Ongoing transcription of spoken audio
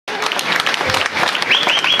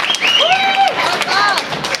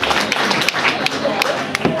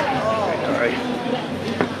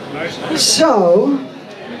So,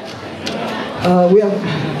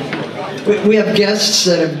 we have guests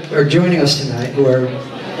that are joining us tonight who are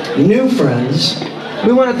new friends.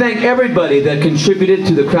 We want to thank everybody that contributed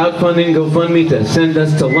to the crowdfunding GoFundMe to send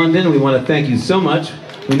us to London. We want to thank you so much.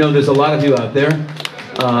 We know there's a lot of you out there.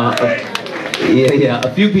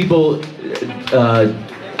 A few people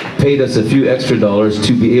paid us a few extra dollars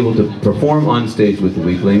to be able to perform on stage with the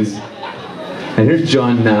Weeklings. And here's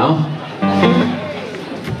John now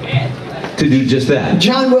to do just that.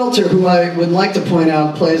 John Welter, who I would like to point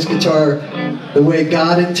out, plays guitar the way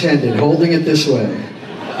God intended, holding it this way.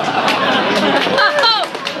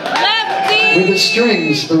 With the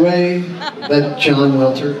strings, the way that John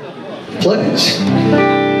Welter plays.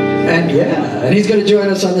 And yeah, and he's going to join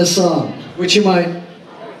us on this song, which you might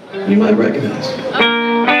recognize.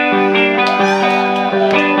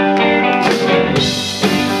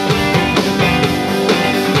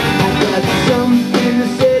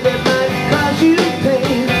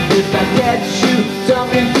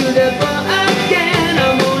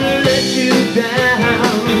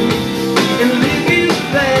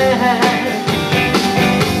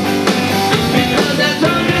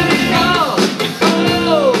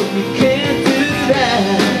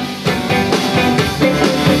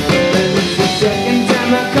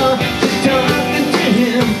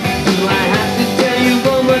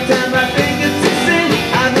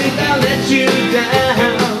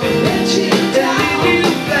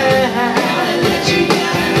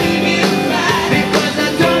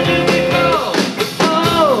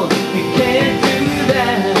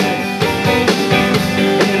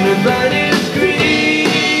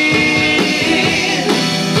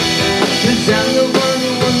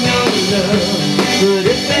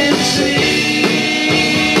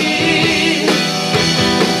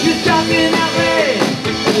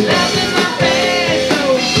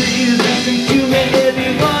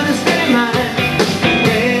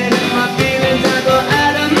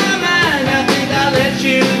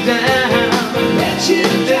 Let you